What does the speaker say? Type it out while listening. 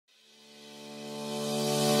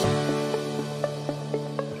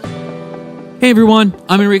Hey everyone,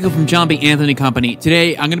 I'm Enrico from John B. Anthony Company.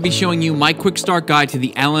 Today, I'm going to be showing you my quick start guide to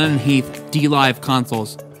the Allen & Heath dLive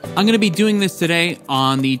consoles. I'm going to be doing this today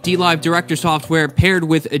on the dLive Director software paired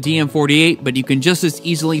with a DM48, but you can just as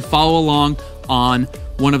easily follow along on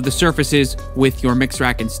one of the surfaces with your mix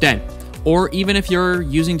rack instead, or even if you're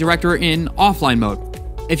using Director in offline mode.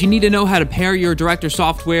 If you need to know how to pair your Director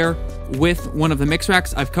software with one of the mix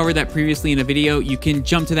racks, I've covered that previously in a video. You can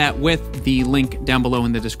jump to that with the link down below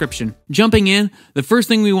in the description. Jumping in, the first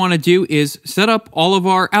thing we want to do is set up all of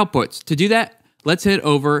our outputs. To do that, let's head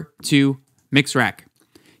over to Mix Rack.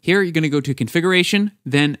 Here, you're going to go to Configuration,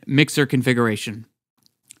 then Mixer Configuration.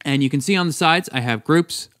 And you can see on the sides, I have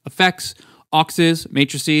groups, effects, auxes,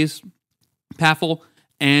 matrices, PAFL,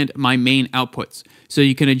 and my main outputs. So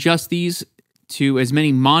you can adjust these to as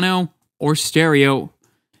many mono or stereo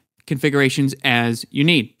configurations as you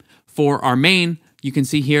need. For our main, you can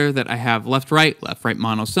see here that I have left-right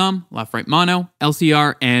mono sum, left-right mono,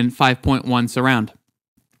 LCR, and 5.1 surround.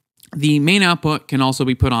 The main output can also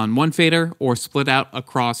be put on one fader or split out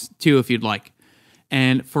across two if you'd like.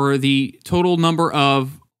 And for the total number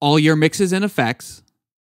of all your mixes and effects,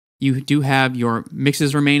 you do have your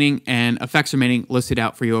mixes remaining and effects remaining listed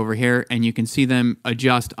out for you over here, and you can see them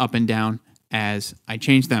adjust up and down as I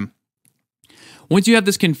change them. Once you have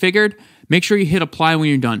this configured, make sure you hit apply when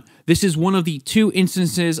you're done. This is one of the two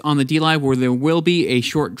instances on the dLive where there will be a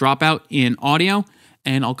short dropout in audio,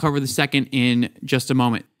 and I'll cover the second in just a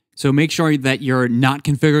moment. So make sure that you're not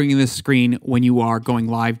configuring this screen when you are going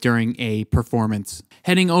live during a performance.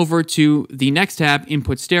 Heading over to the next tab,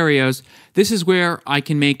 Input Stereos, this is where I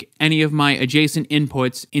can make any of my adjacent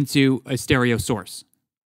inputs into a stereo source.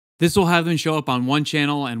 This will have them show up on one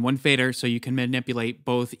channel and one fader, so you can manipulate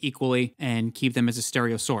both equally and keep them as a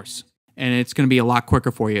stereo source. And it's going to be a lot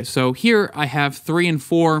quicker for you. So here I have 3 and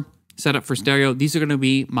 4 set up for stereo. These are going to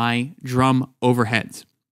be my drum overheads.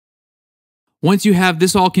 Once you have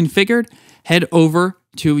this all configured, head over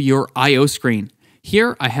to your I/O screen.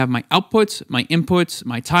 Here I have my outputs, my inputs,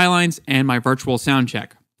 my tie lines, and my virtual sound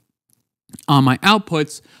check. On my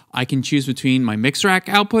outputs, I can choose between my mix rack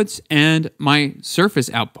outputs and my surface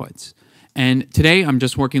outputs. And today I'm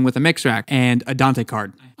just working with a mix rack and a Dante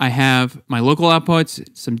card. I have my local outputs,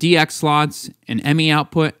 some DX slots, an ME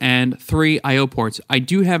output, and 3 I/O ports. I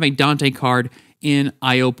do have a Dante card in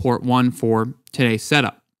I/O port 1 for today's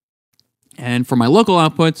setup. And for my local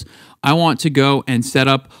outputs, I want to go and set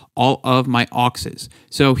up all of my auxes.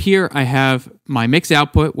 So here I have my mix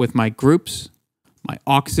output with my groups, my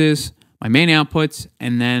auxes, my main outputs,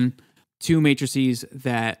 and then 2 matrices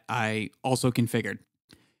that I also configured.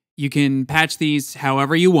 You can patch these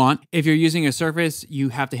however you want. If you're using a surface, you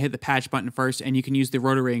have to hit the patch button first, and you can use the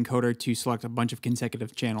rotary encoder to select a bunch of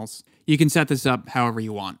consecutive channels. You can set this up however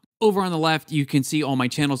you want. Over on the left, you can see all my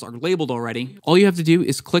channels are labeled already. All you have to do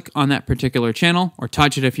is click on that particular channel, or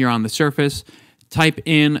touch it if you're on the surface, type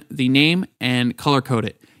in the name, and color code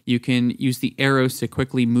it. You can use the arrows to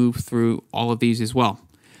quickly move through all of these as well.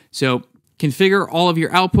 So configure all of your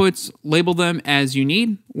outputs, label them as you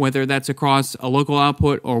need, whether that's across a local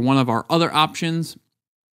output or one of our other options.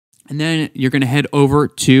 And then you're going to head over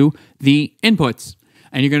to the inputs,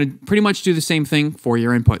 and you're going to pretty much do the same thing for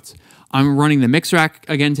your inputs. I'm running the mix rack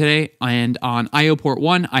again today, and on I/O port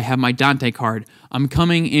 1, I have my Dante card. I'm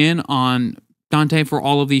coming in on Dante for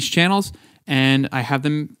all of these channels, and I have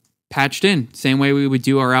them patched in, same way we would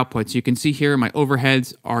do our outputs. You can see here my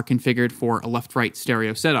overheads are configured for a left-right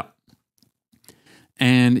stereo setup.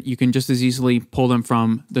 And you can just as easily pull them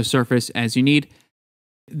from the surface as you need.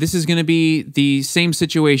 This is going to be the same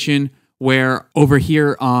situation where over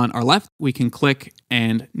here on our left, we can click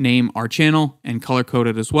and name our channel and color code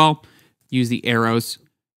it as well. Use the arrows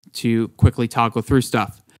to quickly toggle through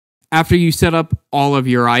stuff. After you set up all of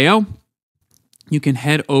your I/O, you can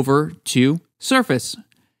head over to Surface.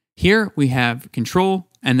 Here we have Control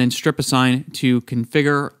and then Strip Assign to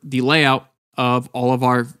configure the layout of all of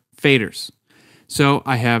our faders. So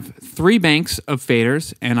I have 3 banks of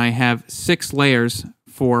faders, and I have 6 layers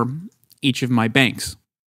for each of my banks.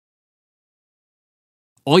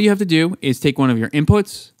 All you have to do is take one of your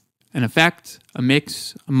inputs, an effect, a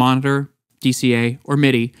mix, a monitor, DCA, or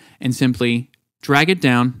MIDI, and simply drag it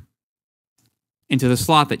down into the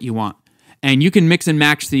slot that you want. And you can mix and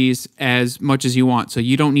match these as much as you want, so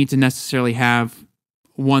you don't need to necessarily have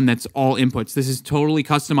one that's all inputs. This is totally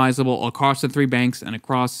customizable across the 3 banks and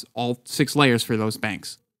across all 6 layers for those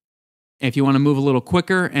banks. If you want to move a little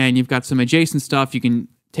quicker and you've got some adjacent stuff, you can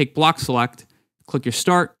take block select, click your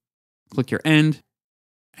start, click your end,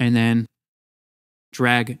 and then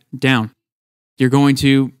drag down. You're going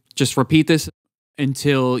to just repeat this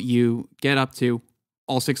until you get up to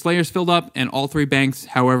all 6 layers filled up, and all 3 banks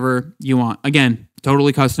however you want. Again,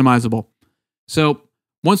 totally customizable. So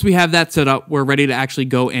once we have that set up, we're ready to actually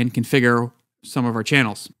go and configure some of our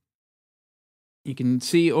channels. You can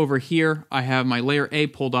see over here, I have my layer A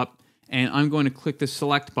pulled up, and I'm going to click the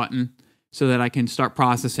select button so that I can start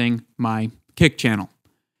processing my kick channel.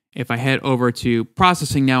 If I head over to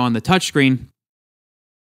processing now on the touchscreen,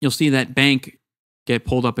 you'll see that bank get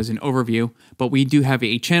pulled up as an overview, but we do have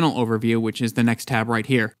a channel overview, which is the next tab right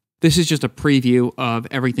here. This is just a preview of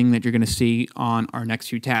everything that you're going to see on our next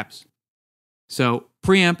few tabs. So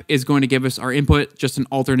preamp is going to give us our input, just an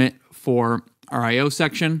alternate for our I/O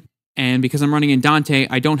section. And because I'm running in Dante,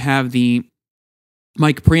 I don't have the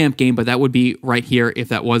mic preamp gain, but that would be right here if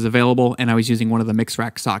that was available, and I was using one of the mix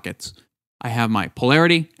rack sockets. I have my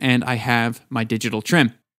polarity, and I have my digital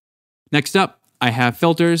trim. Next up, I have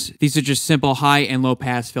filters. These are just simple high and low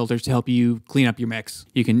pass filters to help you clean up your mix.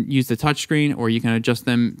 You can use the touchscreen, or you can adjust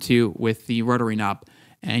them too with the rotary knob.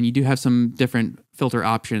 And you do have some different filter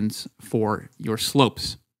options for your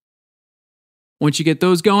slopes. Once you get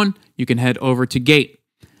those going, you can head over to gate.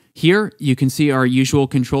 Here, you can see our usual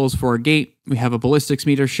controls for our gate. We have a ballistics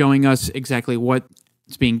meter showing us exactly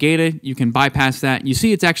what's being gated. You can bypass that. You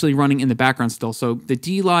see it's actually running in the background still. So the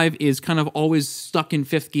dLive is kind of always stuck in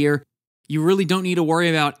 5th gear. You really don't need to worry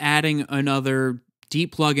about adding another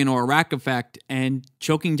deep plugin or a rack effect and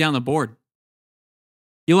choking down the board.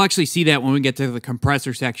 You'll actually see that when we get to the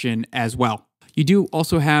compressor section as well. You do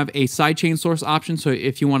also have a sidechain source option, so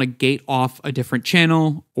if you want to gate off a different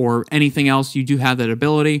channel or anything else, you do have that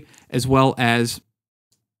ability, as well as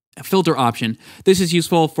a filter option. This is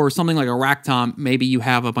useful for something like a rack tom. Maybe you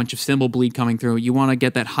have a bunch of cymbal bleed coming through. You want to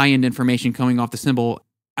get that high-end information coming off the cymbal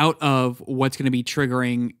out of what's going to be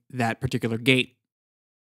triggering that particular gate.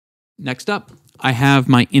 Next up, I have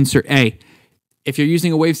my Insert A. If you're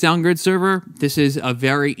using a Wave Sound Grid server, this is a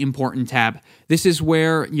very important tab. This is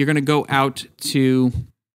where you're going to go out to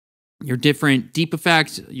your different deep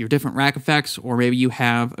effects, your different rack effects, or maybe you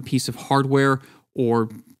have a piece of hardware or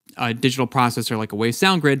a digital processor like a Wave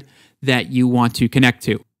Sound Grid that you want to connect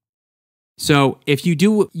to. So if you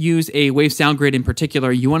do use a Wave Sound Grid in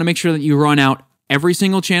particular, you want to make sure that you run out every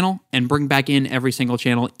single channel and bring back in every single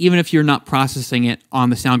channel, even if you're not processing it on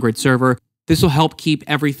the Sound Grid server. This will help keep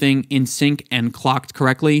everything in sync and clocked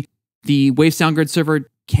correctly. The Wave Sound Grid server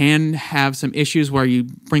can have some issues where you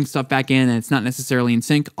bring stuff back in and it's not necessarily in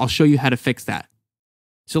sync. I'll show you how to fix that.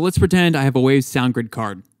 So let's pretend I have a Wave Sound Grid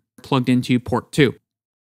card plugged into port 2.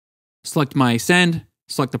 Select my send,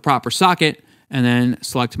 select the proper socket, and then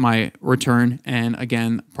select my return, and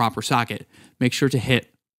again, proper socket. Make sure to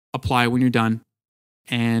hit apply when you're done.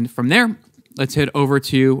 And from there, let's head over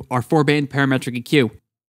to our 4-band parametric EQ.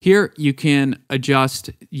 Here, you can adjust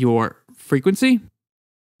your frequency,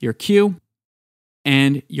 your Q,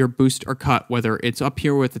 and your boost or cut, whether it's up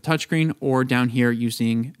here with the touchscreen or down here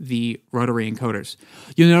using the rotary encoders.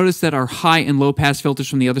 You'll notice that our high and low pass filters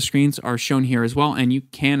from the other screens are shown here as well, and you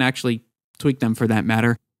can actually tweak them for that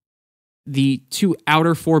matter. The 2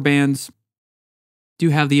 outer 4 bands do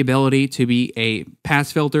have the ability to be a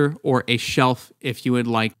pass filter or a shelf if you would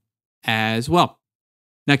like as well.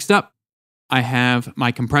 Next up, I have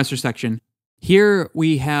my compressor section. Here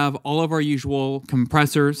we have all of our usual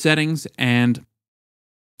compressor settings, and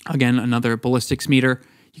again, another ballistics meter.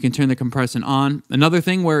 You can turn the compression on. Another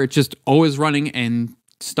thing where it's just always running and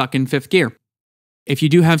stuck in 5th gear. If you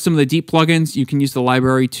do have some of the deep plugins, you can use the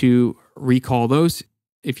library to recall those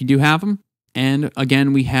if you do have them. And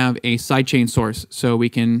again, we have a sidechain source, so we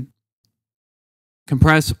can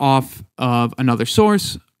compress off of another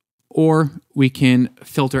source, or we can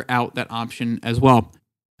filter out that option as well.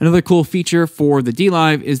 Another cool feature for the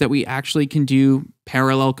dLive is that we actually can do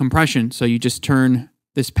parallel compression. So you just turn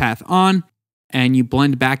this path on and you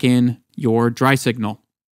blend back in your dry signal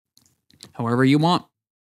however you want.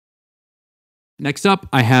 Next up,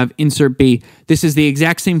 I have Insert B. This is the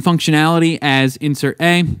exact same functionality as Insert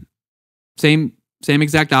A. Same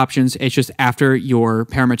exact options. It's just after your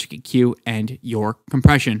parametric EQ and your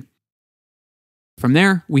compression. From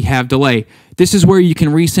there, we have delay. This is where you can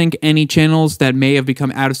resync any channels that may have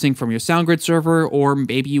become out of sync from your Sound Grid server, or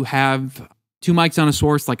maybe you have 2 mics on a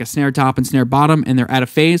source like a snare top and snare bottom and they're out of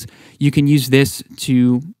phase. You can use this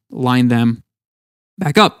to line them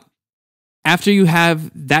back up. After you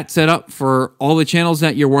have that set up for all the channels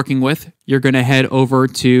that you're working with, you're going to head over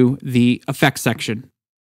to the effects section.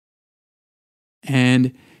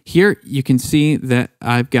 And here you can see that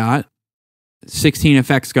I've got 16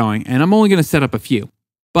 effects going, and I'm only going to set up a few.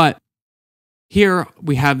 But Here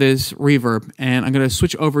we have this reverb, and I'm going to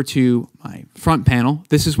switch over to my front panel.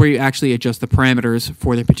 This is where you actually adjust the parameters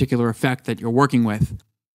for the particular effect that you're working with.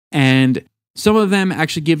 And some of them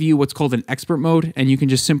actually give you what's called an expert mode, and you can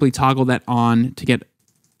just simply toggle that on to get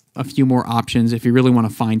a few more options if you really want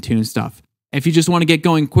to fine-tune stuff. If you just want to get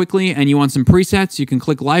going quickly and you want some presets, you can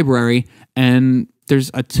click Library, and there's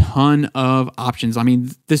a ton of options. I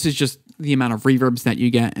mean, this is just the amount of reverbs that you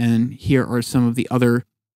get, and here are some of the other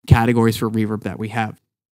categories for reverb that we have.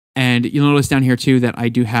 And you'll notice down here too that I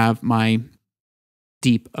do have my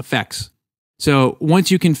deep effects. So once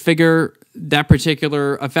you configure that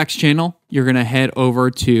particular effects channel, you're going to head over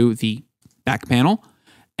to the back panel,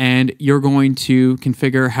 and you're going to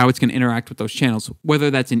configure how it's going to interact with those channels. Whether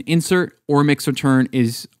that's an insert or a mix return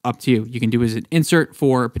is up to you. You can do as an insert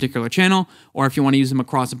for a particular channel, or if you want to use them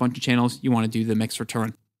across a bunch of channels, you want to do the mix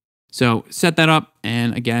return. So set that up,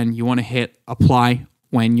 and again, you want to hit apply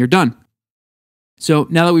when you're done. So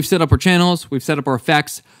now that we've set up our channels, we've set up our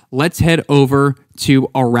effects, let's head over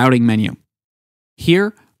to our routing menu.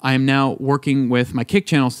 Here, I am now working with my kick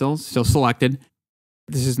channel still selected.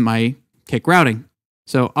 This is my kick routing.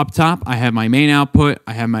 So up top, I have my main output,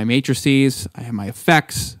 I have my matrices, I have my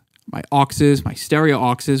effects, my auxes, my stereo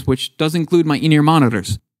auxes, which does include my in-ear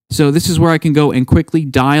monitors. So this is where I can go and quickly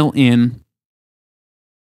dial in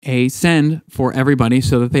a send for everybody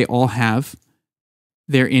so that they all have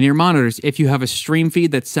their in-ear monitors. If you have a stream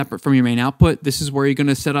feed that's separate from your main output, this is where you're going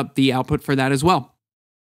to set up the output for that as well.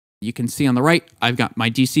 You can see on the right, I've got my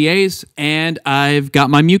DCAs and I've got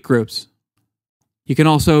my mute groups. You can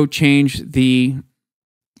also change the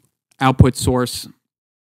output source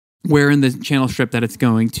where in the channel strip that it's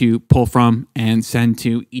going to pull from and send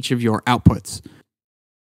to each of your outputs.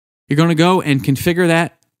 You're going to go and configure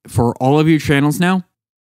that for all of your channels now.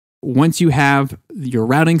 Once you have your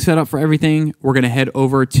routing set up for everything, we're going to head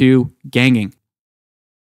over to ganging.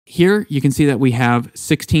 Here, you can see that we have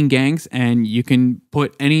 16 gangs, and you can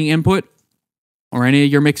put any input or any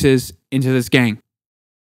of your mixes into this gang.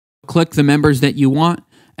 Click the members that you want,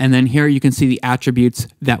 and then here you can see the attributes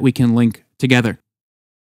that we can link together.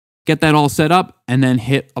 Get that all set up, and then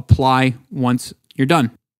hit apply once you're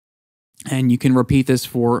done. And you can repeat this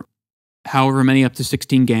for however many up to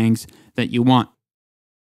 16 gangs that you want.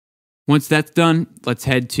 Once that's done, let's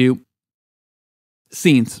head to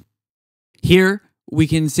scenes. Here, we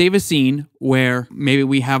can save a scene where maybe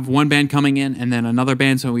we have one band coming in and then another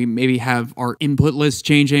band, so we maybe have our input list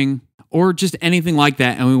changing or just anything like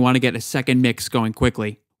that, and we want to get a second mix going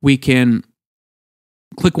quickly. We can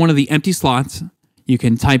click one of the empty slots. You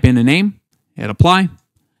can type in a name, hit apply,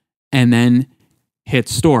 and then hit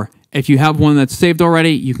store. If you have one that's saved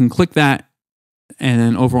already, you can click that, and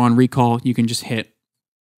then over on recall, you can just hit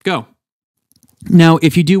go. Now,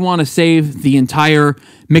 if you do want to save the entire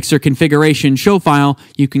mixer configuration show file,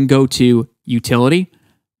 you can go to Utility,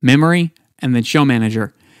 Memory, and then Show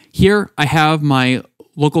Manager. Here, I have my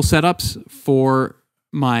local setups for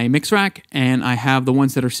my mix rack, and I have the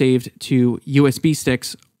ones that are saved to USB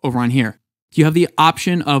sticks over on here. You have the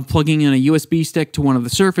option of plugging in a USB stick to one of the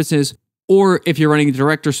surfaces, or if you're running the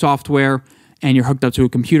director software and you're hooked up to a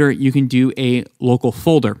computer, you can do a local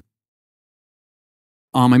folder.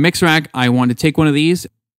 On my mix rack, I want to take one of these.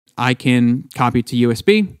 I can copy it to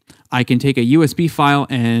USB. I can take a USB file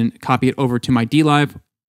and copy it over to my dLive.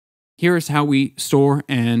 Here's how we store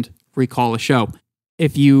and recall a show.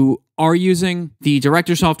 If you are using the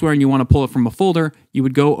director software and you want to pull it from a folder, you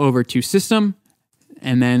would go over to System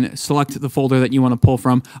and then select the folder that you want to pull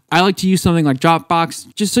from. I like to use something like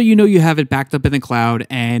Dropbox, just so you know you have it backed up in the cloud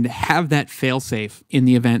and have that fail-safe in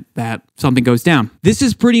the event that something goes down. This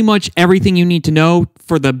is pretty much everything you need to know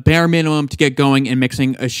for the bare minimum to get going and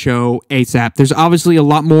mixing a show ASAP. There's obviously a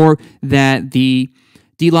lot more that the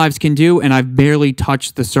dLives can do, and I've barely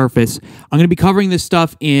touched the surface. I'm going to be covering this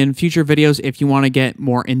stuff in future videos if you want to get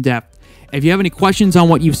more in-depth. If you have any questions on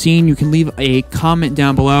what you've seen, you can leave a comment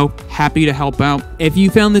down below. Happy to help out. If you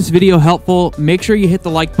found this video helpful, make sure you hit the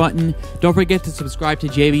like button. Don't forget to subscribe to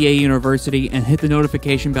JBA University and hit the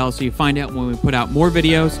notification bell so you find out when we put out more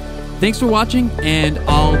videos. Thanks for watching, and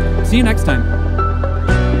I'll see you next time.